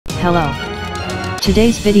Hello.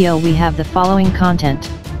 Today's video we have the following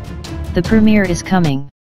content. The premiere is coming.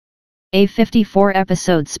 A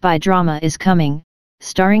 54-episode spy drama is coming,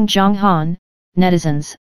 starring Zhang Han.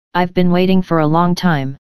 Netizens, I've been waiting for a long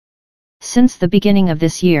time. Since the beginning of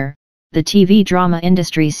this year, the TV drama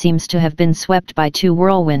industry seems to have been swept by two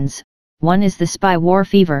whirlwinds. One is the spy war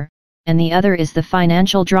fever, and the other is the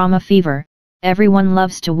financial drama fever, everyone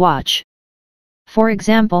loves to watch. For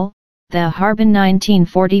example, the Harbin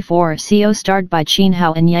 1944 CO starred by Chen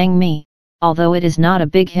Hao and Yang Mi, although it is not a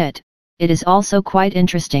big hit, it is also quite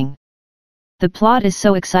interesting. The plot is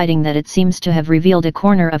so exciting that it seems to have revealed a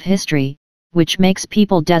corner of history, which makes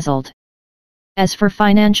people dazzled. As for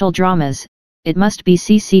financial dramas, it must be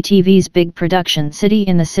CCTV's big production City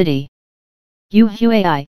in the City. Yu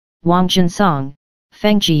Huai, Wang Jinsong,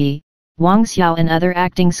 Feng Jie, Wang Xiao and other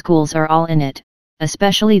acting schools are all in it,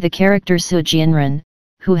 especially the character Su Jianren,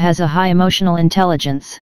 who has a high emotional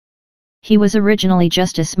intelligence. He was originally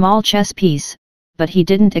just a small chess piece, but he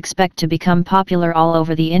didn't expect to become popular all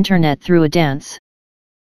over the internet through a dance.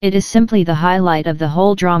 It is simply the highlight of the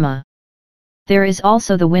whole drama. There is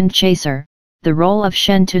also the Wind Chaser. The role of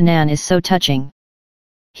Shen Tunan is so touching.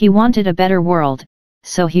 He wanted a better world,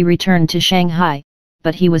 so he returned to Shanghai,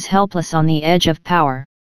 but he was helpless on the edge of power.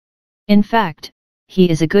 In fact,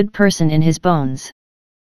 he is a good person in his bones.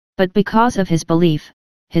 But because of his belief,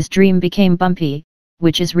 his dream became bumpy,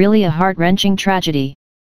 which is really a heart-wrenching tragedy.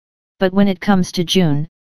 But when it comes to June,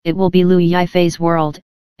 it will be Liu Yifei's world,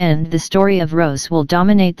 and the story of Rose will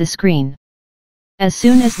dominate the screen. As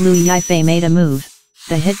soon as Liu Yifei made a move,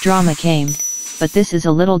 the hit drama came, but this is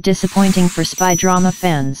a little disappointing for spy drama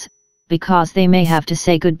fans, because they may have to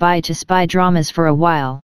say goodbye to spy dramas for a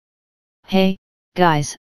while. Hey,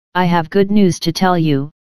 guys, I have good news to tell you.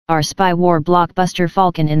 Our spy war blockbuster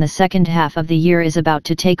Falcon in the second half of the year is about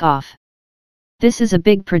to take off. This is a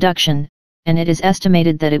big production, and it is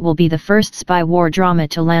estimated that it will be the first spy war drama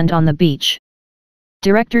to land on the beach.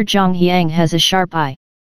 Director Zhang Han has a sharp eye.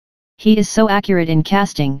 He is so accurate in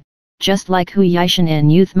casting, just like Hu Yishan in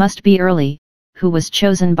Youth Must Be Early, who was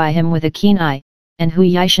chosen by him with a keen eye, and Hu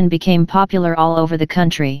Yishan became popular all over the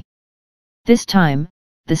country. This time,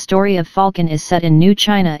 the story of Falcon is set in New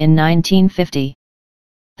China in 1950.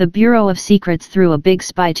 The Bureau of Secrets threw a big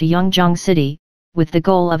spy to Yangzhou City, with the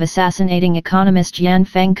goal of assassinating economist Yan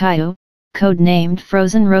Fengkaiu, code-named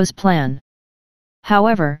Frozen Rose Plan.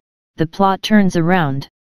 However, the plot turns around.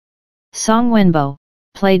 Song Wenbo,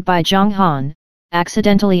 played by Zhang Han,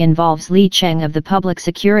 accidentally involves Li Cheng of the Public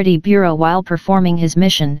Security Bureau while performing his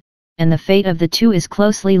mission, and the fate of the two is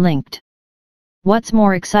closely linked. What's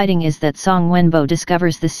more exciting is that Song Wenbo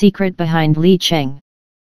discovers the secret behind Li Cheng.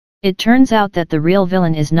 It turns out that the real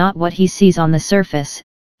villain is not what he sees on the surface,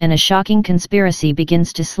 and a shocking conspiracy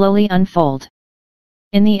begins to slowly unfold.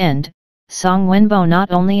 In the end, Song Wenbo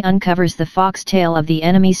not only uncovers the foxtail of the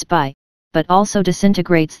enemy spy, but also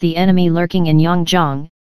disintegrates the enemy lurking in Yangzhou,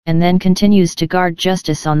 and then continues to guard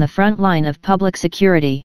justice on the front line of public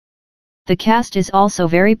security. The cast is also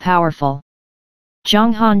very powerful.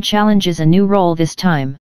 Zhang Han challenges a new role this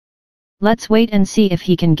time. Let's wait and see if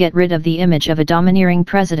he can get rid of the image of a domineering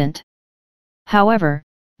president. However,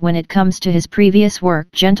 when it comes to his previous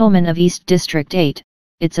work Gentlemen of East District 8,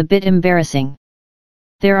 it's a bit embarrassing.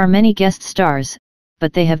 There are many guest stars,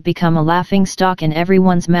 but they have become a laughingstock in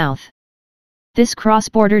everyone's mouth. This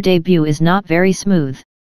cross-border debut is not very smooth.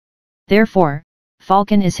 Therefore,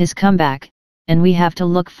 Falcon is his comeback, and we have to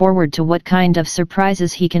look forward to what kind of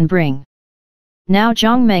surprises he can bring. Now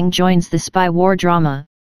Zhang Meng joins the spy war drama,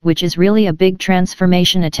 which is really a big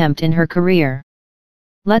transformation attempt in her career.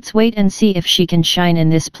 Let's wait and see if she can shine in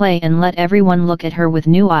this play and let everyone look at her with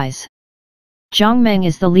new eyes. Zhang Meng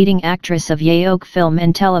is the leading actress of Yaok film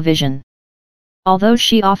and television. Although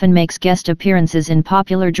she often makes guest appearances in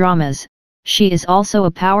popular dramas, she is also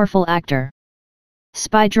a powerful actor.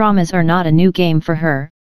 Spy dramas are not a new game for her,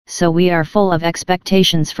 so we are full of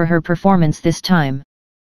expectations for her performance this time.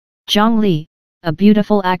 Zhang Li, a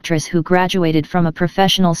beautiful actress who graduated from a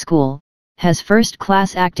professional school, has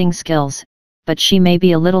first-class acting skills, but she may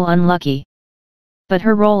be a little unlucky. But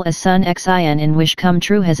her role as Sun Xin in Wish Come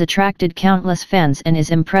True has attracted countless fans and is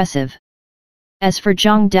impressive. As for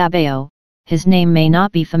Zhang Dabao, his name may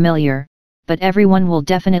not be familiar, but everyone will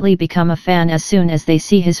definitely become a fan as soon as they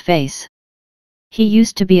see his face. He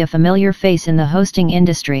used to be a familiar face in the hosting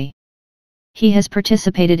industry. He has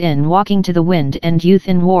participated in Walking to the Wind and Youth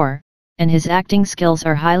in War, and his acting skills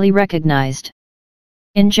are highly recognized.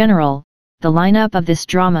 In general, the lineup of this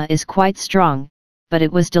drama is quite strong, but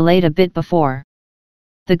it was delayed a bit before.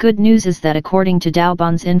 The good news is that according to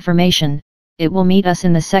Daobon's information, it will meet us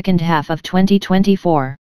in the second half of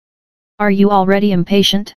 2024. Are you already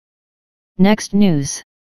impatient? Next news.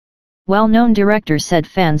 Well-known director said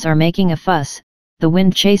fans are making a fuss, The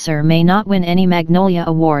Wind Chaser may not win any Magnolia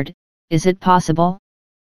Award, is it possible?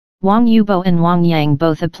 Wang Yubo and Wang Yang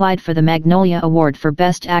both applied for the Magnolia Award for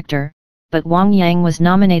Best Actor, but Wang Yang was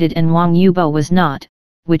nominated and Wang Yubo was not,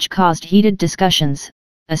 which caused heated discussions.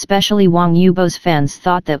 Especially Wang Yubo's fans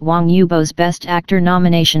thought that Wang Yubo's Best Actor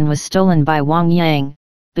nomination was stolen by Wang Yang,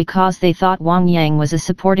 because they thought Wang Yang was a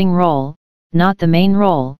supporting role, not the main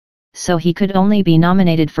role, so he could only be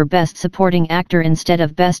nominated for Best Supporting Actor instead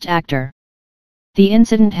of Best Actor. The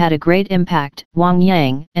incident had a great impact. Wang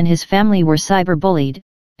Yang and his family were cyberbullied,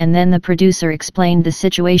 and then the producer explained the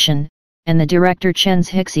situation, and the director Chen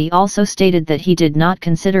Hixi also stated that he did not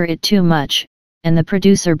consider it too much, and the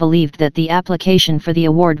producer believed that the application for the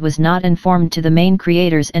award was not informed to the main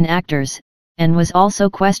creators and actors, and was also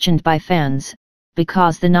questioned by fans,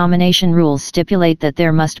 because the nomination rules stipulate that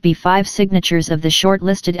there must be 5 signatures of the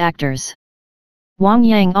shortlisted actors. Wang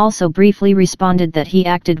Yang also briefly responded that he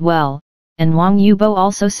acted well, and Wang Yubo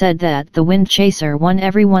also said that The Wind Chaser won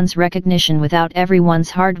everyone's recognition without everyone's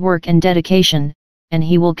hard work and dedication, and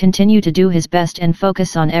he will continue to do his best and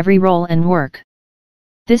focus on every role and work.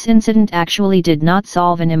 This incident actually did not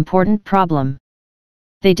solve an important problem.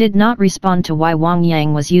 They did not respond to why Wang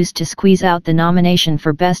Yang was used to squeeze out the nomination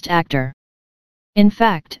for Best Actor. In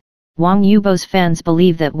fact, Wang Yubo's fans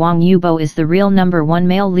believe that Wang Yubo is the real number 1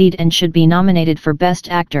 male lead and should be nominated for Best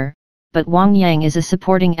Actor, but Wang Yang is a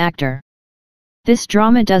supporting actor. This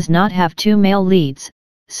drama does not have 2 male leads,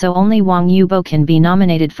 so only Wang Yubo can be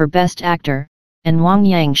nominated for Best Actor, and Wang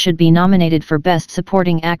Yang should be nominated for Best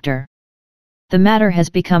Supporting Actor. The matter has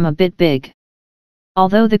become a bit big.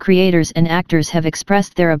 Although the creators and actors have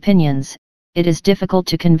expressed their opinions, it is difficult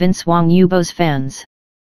to convince Wang Yubo's fans.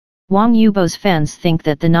 Wang Yubo's fans think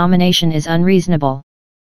that the nomination is unreasonable.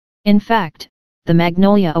 In fact, the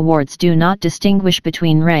Magnolia Awards do not distinguish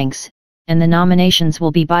between ranks, and the nominations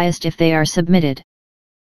will be biased if they are submitted.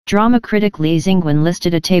 Drama critic Li Xingwen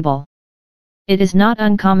listed a table. It is not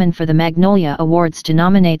uncommon for the Magnolia Awards to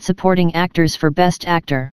nominate supporting actors for Best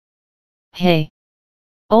Actor. Hey!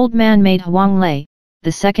 Old Man Made Huang Lei,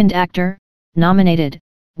 the second actor, nominated,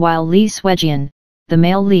 while Li Suejian, the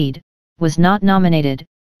male lead, was not nominated.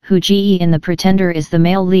 Hu Jie in The Pretender is the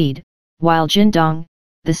male lead, while Jin Dong,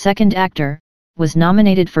 the second actor, was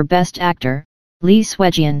nominated for Best Actor. Li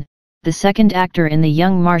Suejian, the second actor in The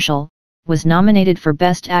Young Marshal, was nominated for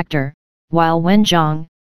Best Actor, while Wen Zhang,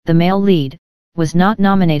 the male lead, was not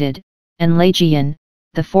nominated, and Lei Jian,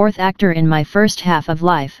 the fourth actor in My First Half of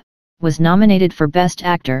Life, was nominated for Best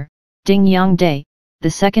Actor. Ding Yongday, the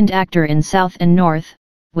second actor in South and North,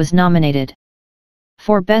 was nominated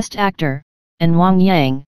for Best Actor, and Wang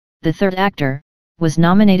Yang, the third actor, was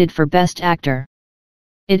nominated for Best Actor.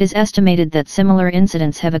 It is estimated that similar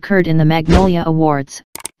incidents have occurred in the Magnolia Awards,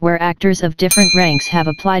 where actors of different ranks have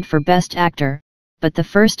applied for Best Actor, but the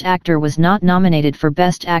first actor was not nominated for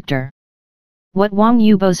Best Actor. What Wang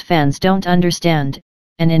Yubo's fans don't understand,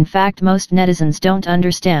 and in fact most netizens don't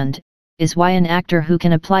understand, is why an actor who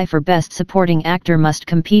can apply for Best Supporting Actor must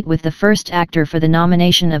compete with the first actor for the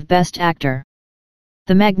nomination of Best Actor.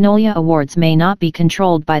 The Magnolia Awards may not be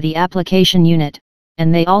controlled by the application unit,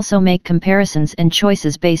 and they also make comparisons and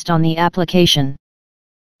choices based on the application.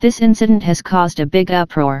 This incident has caused a big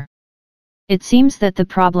uproar. It seems that the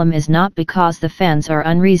problem is not because the fans are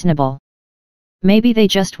unreasonable. Maybe they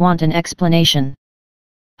just want an explanation.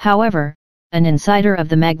 However, an insider of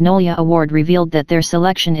the Magnolia Award revealed that their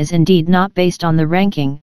selection is indeed not based on the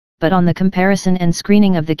ranking, but on the comparison and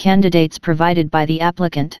screening of the candidates provided by the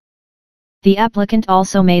applicant. The applicant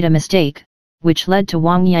also made a mistake, which led to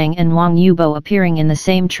Wang Yang and Wang Yubo appearing in the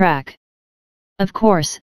same track. Of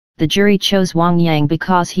course, the jury chose Wang Yang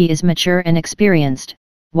because he is mature and experienced,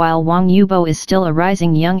 while Wang Yubo is still a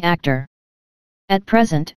rising young actor. At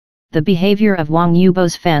present, the behavior of Wang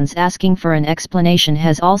Yubo's fans asking for an explanation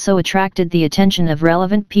has also attracted the attention of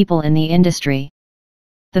relevant people in the industry.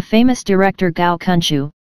 The famous director Gao Kunchu,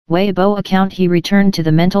 Weibo account he returned to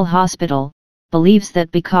the mental hospital, believes that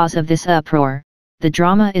because of this uproar, the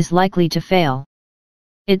drama is likely to fail.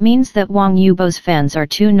 It means that Wang Yubo's fans are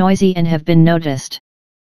too noisy and have been noticed.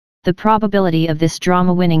 The probability of this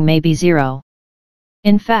drama winning may be 0.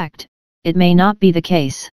 In fact, it may not be the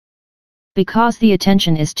case. Because the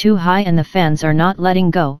attention is too high and the fans are not letting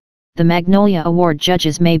go, the Magnolia Award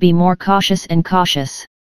judges may be more cautious and cautious.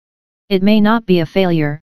 It may not be a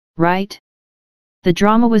failure, right? The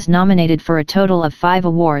drama was nominated for a total of 5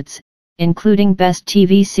 awards, including Best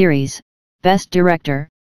TV Series, Best Director,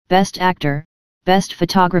 Best Actor, Best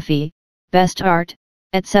Photography, Best Art,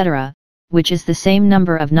 etc., which is the same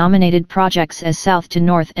number of nominated projects as South to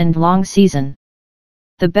North and Long Season.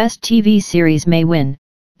 The best TV series may win,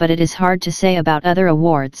 but it is hard to say about other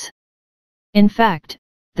awards. In fact,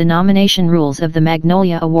 the nomination rules of the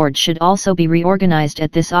Magnolia Award should also be reorganized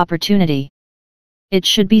at this opportunity. It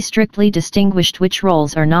should be strictly distinguished which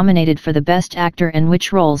roles are nominated for the Best Actor and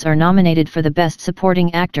which roles are nominated for the Best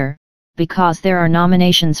Supporting Actor, because there are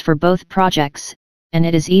nominations for both projects, and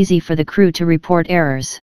it is easy for the crew to report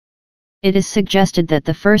errors. It is suggested that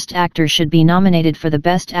the first actor should be nominated for the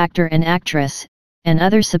Best Actor and Actress, and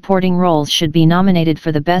other supporting roles should be nominated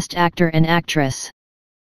for the Best Actor and Actress.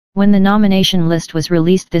 When the nomination list was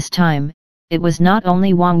released this time, it was not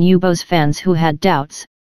only Wang Yubo's fans who had doubts,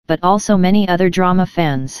 but also many other drama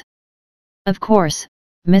fans. Of course,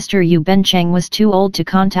 Mr. Yu Bencheng was too old to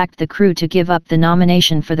contact the crew to give up the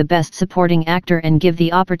nomination for the Best Supporting Actor and give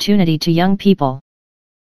the opportunity to young people.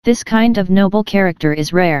 This kind of noble character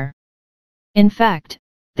is rare. In fact,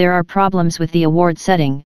 there are problems with the award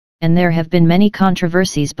setting, and there have been many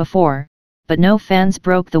controversies before, but no fans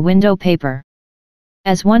broke the window paper.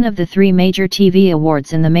 As one of the 3 major TV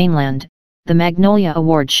awards in the mainland, the Magnolia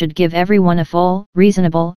Award should give everyone a full,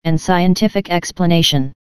 reasonable, and scientific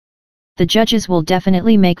explanation. The judges will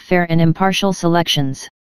definitely make fair and impartial selections.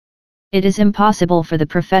 It is impossible for the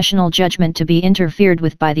professional judgment to be interfered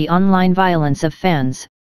with by the online violence of fans,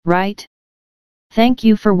 right? Thank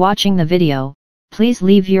you for watching the video. Please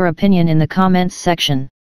leave your opinion in the comments section.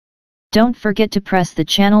 Don't forget to press the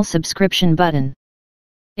channel subscription button.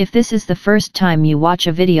 If this is the first time you watch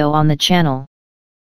a video on the channel,